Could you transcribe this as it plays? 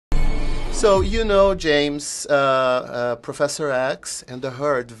So you know James, Professor X and the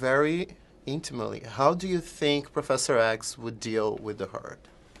herd very intimately. How do you think Professor X would deal with the herd?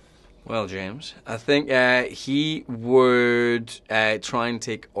 Well, James, I think he would try and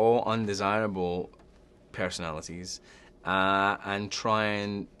take all undesirable personalities and try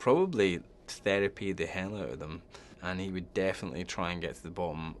and probably therapy the hell out of them. And he would definitely try and get to the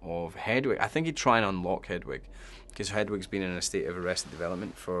bottom of Hedwig. I think he'd try and unlock Hedwig, because Hedwig's been in a state of arrested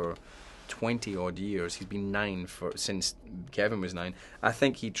development for 20 odd years. He's been 9 since Kevin was 9. I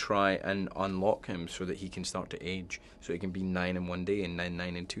think he'd try and unlock him so that he can start to age, so he can be 9 in 1 day, and then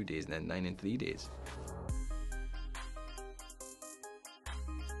 9 in 2 days, and then 9 in 3 days.